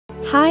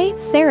Hi,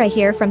 Sarah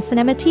here from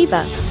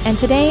Cinemativa, and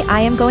today I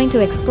am going to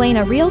explain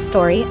a real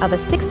story of a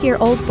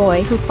 6-year-old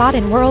boy who fought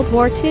in World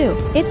War II.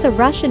 It's a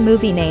Russian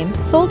movie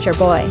named Soldier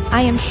Boy.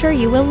 I am sure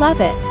you will love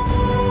it.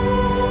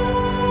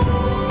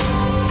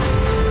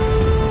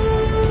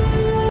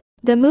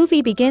 The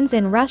movie begins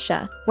in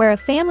Russia, where a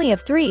family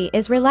of 3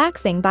 is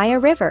relaxing by a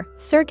river.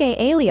 Sergei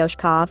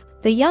Alyoshkov,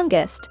 the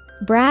youngest,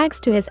 brags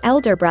to his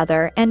elder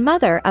brother and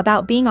mother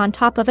about being on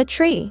top of a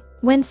tree,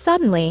 when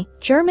suddenly,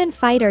 German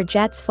fighter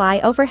jets fly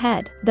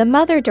overhead. The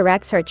mother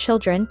directs her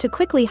children to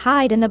quickly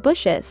hide in the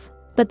bushes,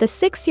 but the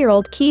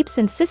 6-year-old keeps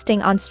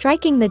insisting on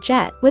striking the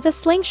jet with a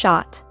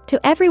slingshot. To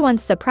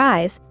everyone's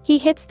surprise, he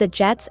hits the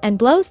jets and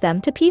blows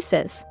them to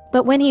pieces.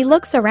 But when he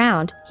looks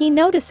around, he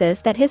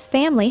notices that his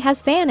family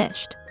has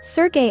vanished.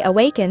 Sergei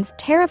awakens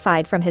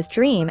terrified from his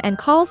dream and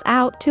calls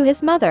out to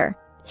his mother.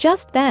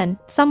 Just then,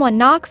 someone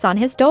knocks on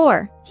his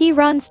door. He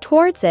runs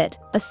towards it,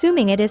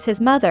 assuming it is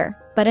his mother,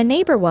 but a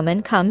neighbor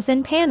woman comes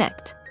in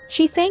panicked.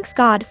 She thanks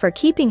God for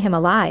keeping him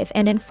alive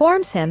and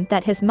informs him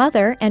that his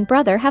mother and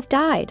brother have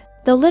died.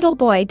 The little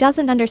boy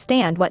doesn't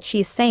understand what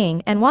she's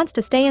saying and wants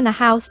to stay in the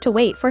house to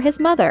wait for his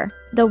mother.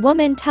 The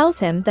woman tells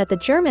him that the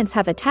Germans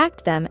have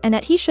attacked them and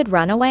that he should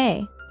run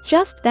away.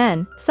 Just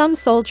then, some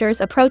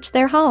soldiers approach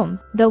their home.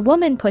 The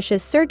woman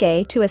pushes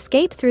Sergei to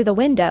escape through the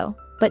window,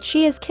 but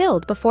she is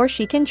killed before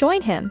she can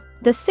join him.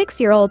 The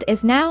 6-year-old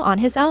is now on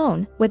his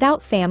own,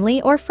 without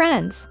family or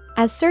friends.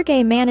 As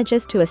Sergei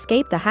manages to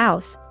escape the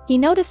house, he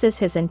notices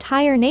his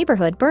entire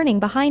neighborhood burning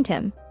behind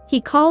him.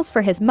 He calls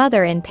for his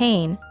mother in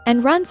pain,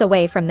 and runs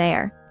away from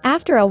there.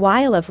 After a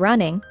while of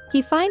running,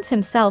 he finds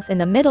himself in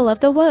the middle of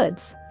the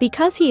woods.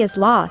 Because he is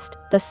lost,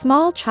 the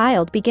small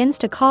child begins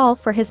to call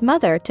for his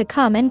mother to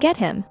come and get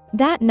him.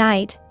 That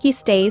night, he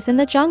stays in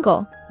the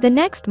jungle. The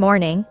next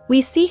morning,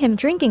 we see him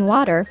drinking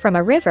water from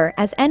a river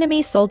as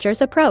enemy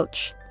soldiers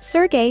approach.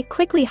 Sergei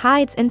quickly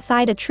hides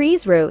inside a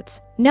tree's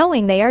roots,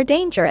 knowing they are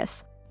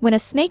dangerous. When a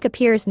snake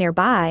appears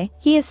nearby,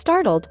 he is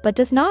startled but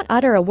does not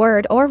utter a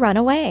word or run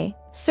away.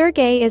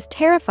 Sergei is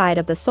terrified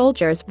of the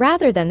soldiers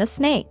rather than the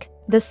snake.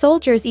 The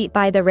soldiers eat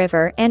by the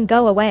river and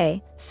go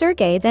away.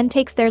 Sergei then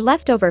takes their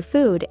leftover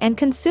food and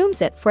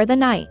consumes it for the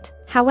night.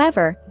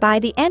 However, by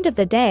the end of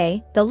the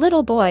day, the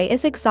little boy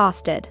is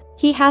exhausted.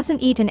 He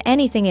hasn't eaten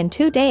anything in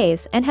 2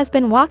 days and has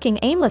been walking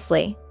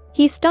aimlessly.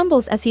 He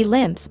stumbles as he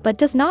limps but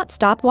does not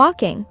stop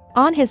walking.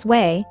 On his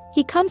way,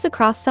 he comes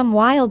across some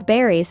wild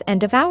berries and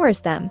devours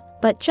them,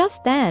 but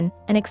just then,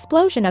 an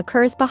explosion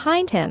occurs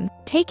behind him,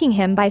 taking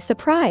him by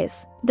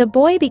surprise. The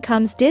boy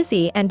becomes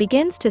dizzy and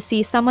begins to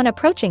see someone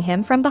approaching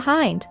him from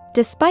behind.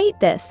 Despite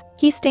this,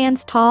 he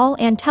stands tall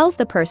and tells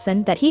the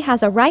person that he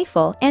has a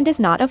rifle and is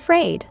not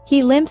afraid.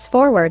 He limps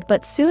forward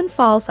but soon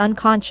falls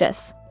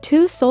unconscious.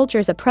 2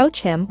 soldiers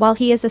approach him while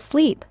he is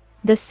asleep.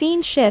 The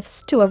scene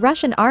shifts to a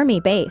Russian army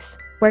base,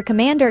 where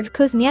Commander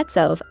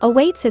Kuznetsov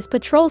awaits his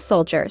patrol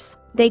soldiers.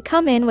 They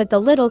come in with the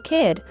little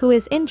kid who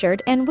is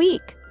injured and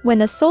weak. When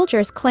the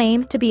soldiers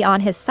claim to be on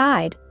his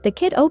side, the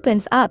kid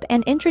opens up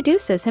and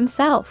introduces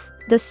himself.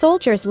 The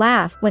soldiers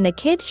laugh when the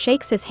kid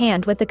shakes his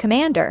hand with the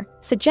commander,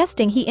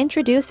 suggesting he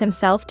introduce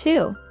himself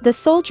too. The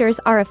soldiers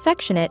are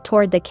affectionate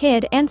toward the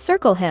kid and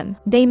circle him.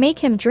 They make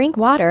him drink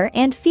water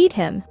and feed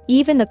him.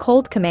 Even the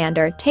cold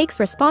commander takes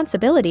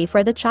responsibility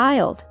for the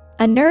child.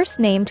 A nurse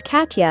named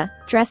Katya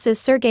dresses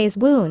Sergei's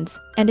wounds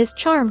and is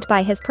charmed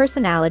by his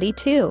personality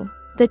too.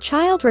 The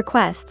child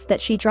requests that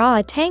she draw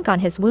a tank on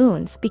his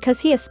wounds because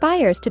he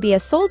aspires to be a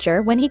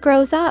soldier when he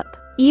grows up.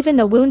 Even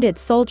the wounded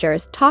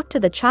soldiers talk to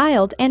the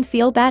child and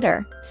feel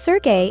better.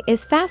 Sergei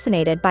is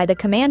fascinated by the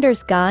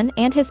commander's gun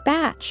and his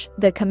badge.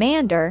 The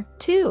commander,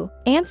 too,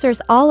 answers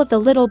all of the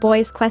little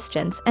boy's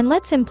questions and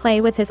lets him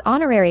play with his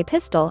honorary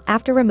pistol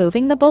after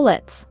removing the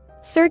bullets.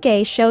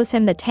 Sergei shows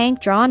him the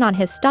tank drawn on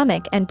his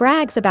stomach and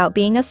brags about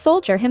being a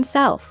soldier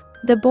himself.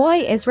 The boy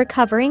is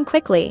recovering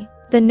quickly.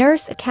 The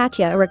nurse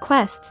Katya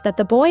requests that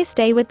the boy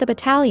stay with the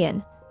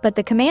battalion, but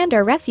the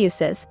commander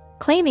refuses,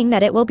 claiming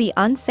that it will be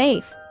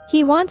unsafe.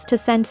 He wants to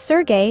send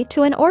Sergei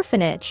to an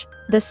orphanage.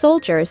 The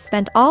soldiers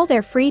spend all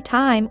their free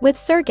time with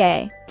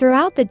Sergei.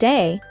 Throughout the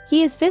day,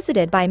 he is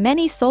visited by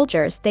many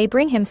soldiers. They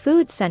bring him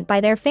food sent by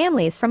their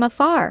families from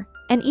afar,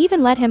 and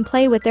even let him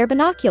play with their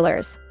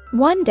binoculars.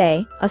 One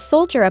day, a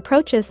soldier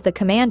approaches the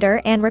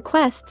commander and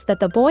requests that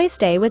the boy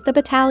stay with the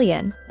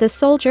battalion. The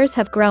soldiers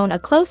have grown a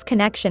close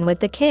connection with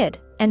the kid,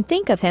 and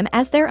think of him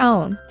as their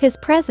own. His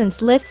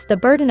presence lifts the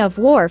burden of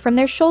war from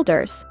their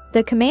shoulders.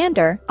 The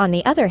commander, on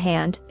the other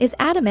hand, is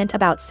adamant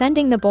about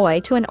sending the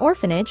boy to an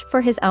orphanage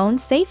for his own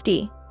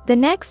safety. The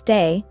next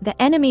day, the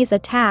enemies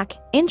attack,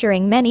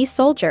 injuring many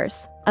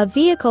soldiers. A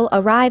vehicle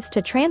arrives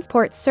to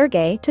transport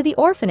Sergei to the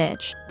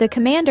orphanage. The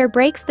commander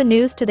breaks the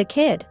news to the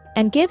kid,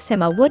 and gives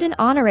him a wooden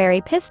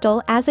honorary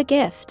pistol as a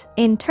gift.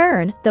 In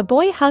turn, the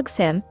boy hugs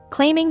him,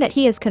 claiming that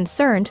he is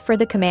concerned for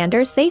the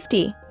commander's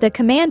safety. The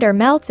commander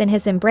melts in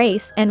his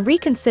embrace and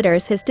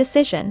reconsiders his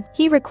decision.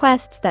 He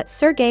requests that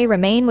Sergei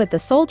remain with the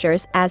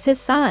soldiers as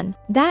his son.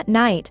 That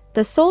night,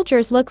 the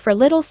soldiers look for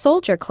little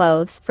soldier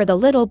clothes for the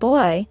little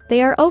boy.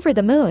 They are over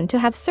the moon to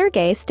have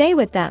Sergei stay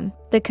with them.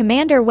 The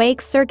commander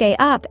wakes Sergei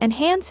up and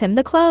hands him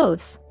the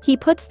clothes. He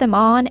puts them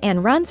on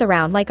and runs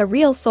around like a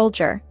real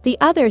soldier. The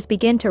others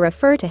begin to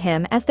refer to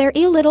him as their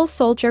little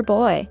soldier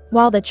boy.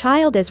 While the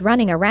child is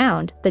running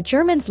around, the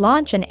Germans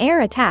launch an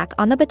air attack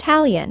on the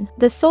battalion.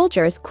 The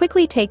soldiers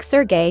quickly take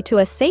Sergei to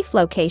a safe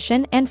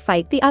location and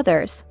fight the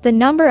others. The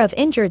number of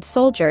injured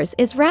soldiers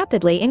is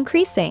rapidly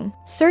increasing.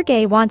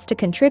 Sergei wants to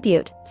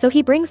contribute, so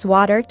he brings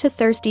water to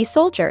thirsty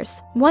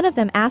soldiers. One of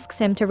them asks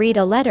him to read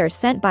a letter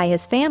sent by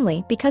his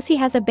family because he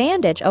has a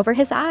bandage over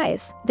his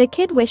eyes. The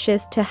kid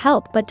wishes to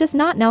help but does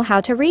not know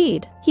how to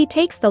read. He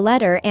takes the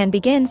letter and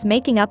begins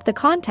making up the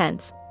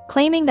contents,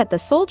 claiming that the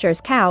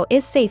soldier's cow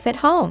is safe at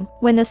home.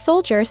 When the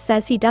soldier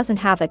says he doesn't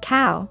have a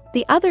cow,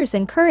 the others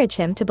encourage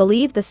him to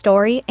believe the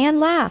story and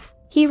laugh.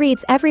 He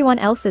reads everyone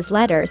else's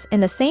letters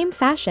in the same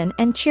fashion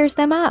and cheers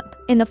them up.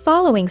 In the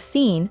following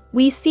scene,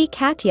 we see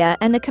Katya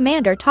and the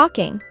commander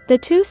talking. The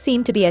two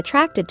seem to be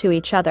attracted to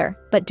each other,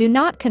 but do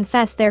not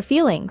confess their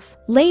feelings.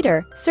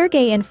 Later,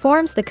 Sergei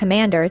informs the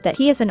commander that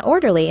he is an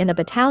orderly in the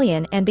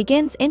battalion and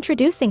begins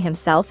introducing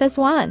himself as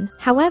one.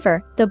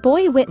 However, the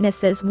boy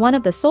witnesses one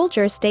of the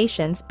soldiers'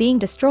 stations being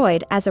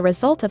destroyed as a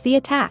result of the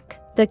attack.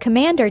 The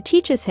commander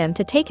teaches him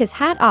to take his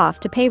hat off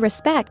to pay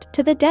respect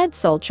to the dead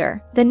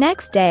soldier. The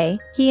next day,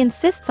 he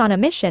insists on a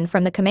mission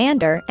from the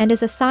commander and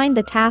is assigned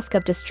the task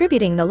of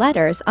distributing the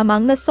letters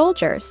among the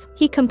soldiers.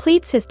 He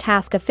completes his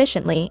task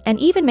efficiently and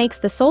even makes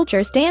the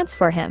soldiers dance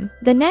for him.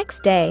 The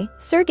next day,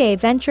 Sergei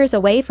ventures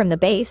away from the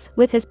base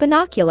with his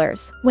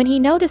binoculars. When he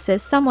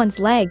notices someone's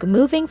leg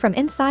moving from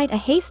inside a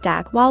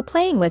haystack while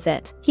playing with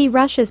it, he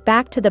rushes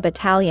back to the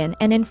battalion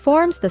and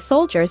informs the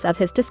soldiers of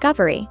his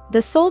discovery.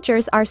 The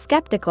soldiers are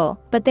skeptical,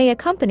 but they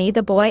accompany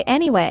the boy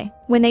anyway.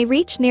 When they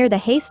reach near the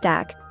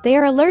haystack, they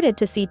are alerted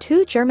to see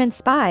two German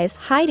spies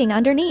hiding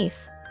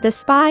underneath. The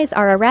spies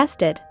are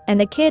arrested, and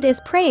the kid is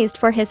praised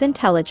for his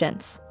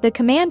intelligence. The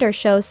commander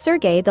shows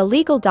Sergei the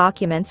legal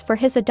documents for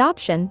his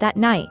adoption that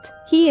night.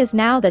 He is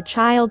now the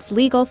child's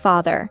legal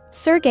father.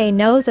 Sergei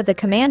knows of the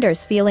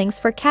commander's feelings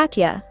for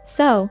Katya,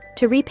 so,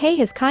 to repay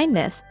his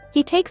kindness,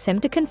 he takes him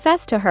to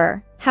confess to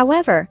her.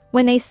 However,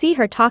 when they see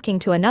her talking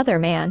to another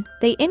man,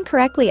 they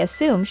incorrectly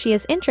assume she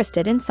is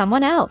interested in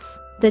someone else.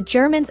 The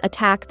Germans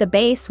attack the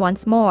base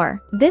once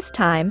more. This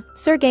time,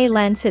 Sergei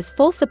lends his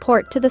full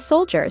support to the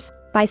soldiers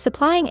by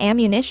supplying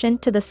ammunition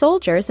to the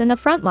soldiers in the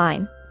front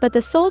line. But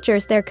the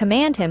soldiers there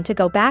command him to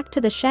go back to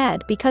the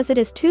shed because it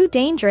is too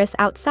dangerous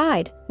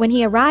outside. When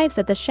he arrives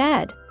at the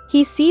shed,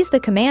 he sees the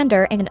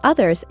commander and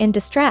others in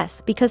distress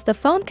because the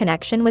phone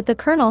connection with the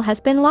colonel has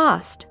been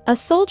lost. A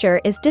soldier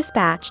is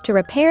dispatched to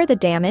repair the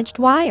damaged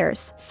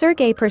wires.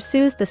 Sergei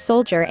pursues the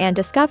soldier and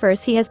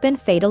discovers he has been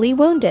fatally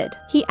wounded.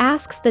 He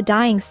asks the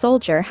dying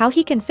soldier how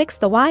he can fix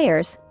the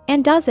wires,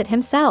 and does it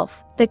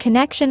himself. The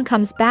connection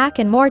comes back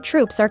and more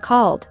troops are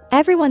called.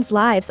 Everyone's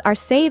lives are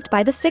saved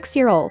by the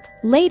 6-year-old.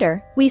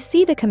 Later, we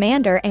see the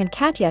commander and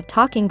Katya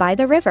talking by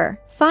the river.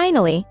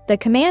 Finally, the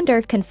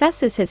commander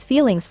confesses his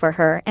feelings for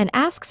her and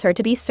asks her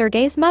to be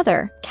Sergei's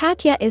mother.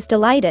 Katya is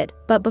delighted,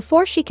 but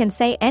before she can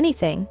say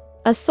anything,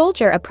 a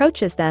soldier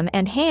approaches them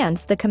and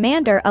hands the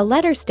commander a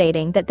letter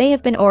stating that they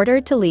have been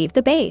ordered to leave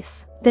the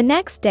base. The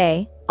next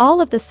day, all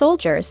of the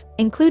soldiers,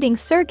 including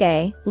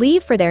Sergei,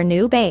 leave for their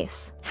new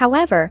base.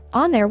 However,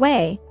 on their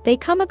way, they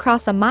come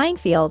across a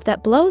minefield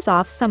that blows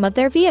off some of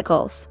their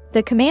vehicles.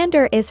 The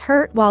commander is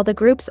hurt while the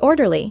group's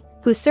orderly,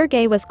 who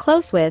Sergei was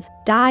close with,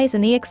 dies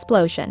in the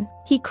explosion.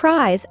 He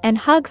cries and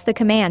hugs the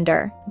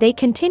commander. They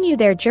continue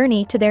their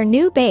journey to their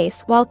new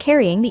base while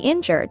carrying the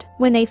injured.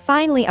 When they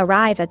finally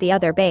arrive at the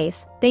other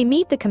base, they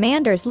meet the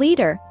commander's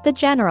leader, the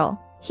general.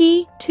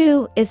 He,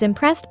 too, is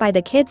impressed by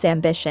the kid's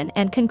ambition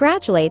and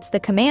congratulates the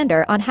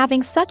commander on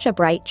having such a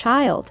bright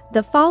child.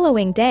 The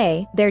following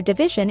day, their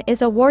division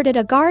is awarded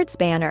a guard's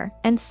banner,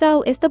 and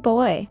so is the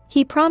boy.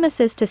 He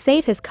promises to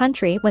save his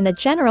country when the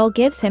general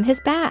gives him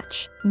his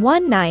badge.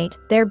 One night,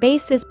 their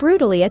base is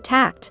brutally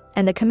attacked,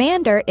 and the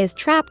commander is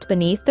trapped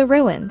beneath the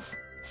ruins.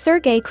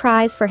 Sergei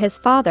cries for his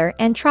father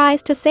and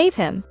tries to save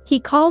him. He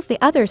calls the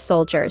other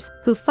soldiers,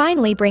 who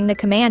finally bring the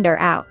commander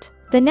out.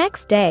 The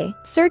next day,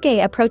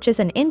 Sergei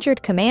approaches an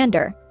injured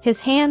commander. His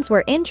hands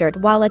were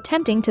injured while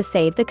attempting to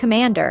save the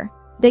commander.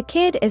 The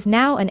kid is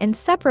now an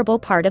inseparable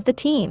part of the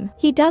team.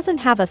 He doesn't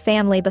have a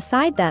family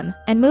beside them,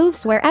 and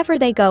moves wherever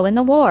they go in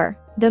the war.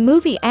 The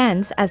movie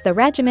ends as the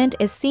regiment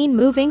is seen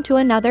moving to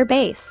another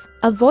base.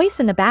 A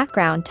voice in the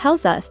background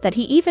tells us that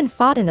he even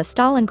fought in the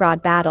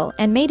Stalingrad battle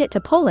and made it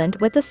to Poland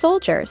with the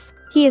soldiers.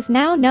 He is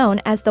now known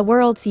as the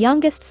world's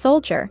youngest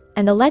soldier,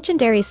 and the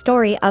legendary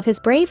story of his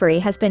bravery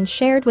has been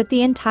shared with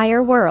the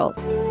entire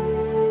world.